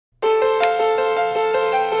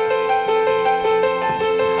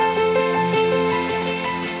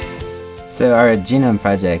So our genome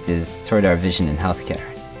project is toward our vision in healthcare.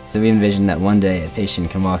 So we envision that one day a patient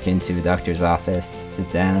can walk into a doctor's office, sit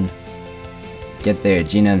down, get their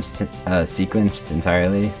genome sequenced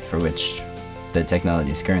entirely, for which the technology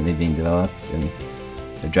is currently being developed, and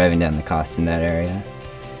they're driving down the cost in that area.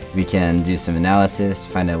 We can do some analysis to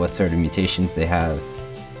find out what sort of mutations they have,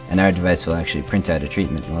 and our device will actually print out a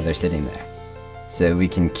treatment while they're sitting there. So we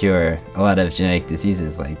can cure a lot of genetic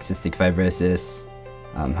diseases like cystic fibrosis,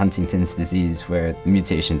 Huntington's disease, where the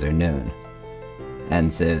mutations are known.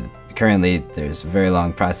 And so currently there's a very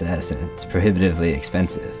long process and it's prohibitively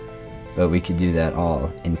expensive, but we could do that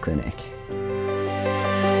all in clinic.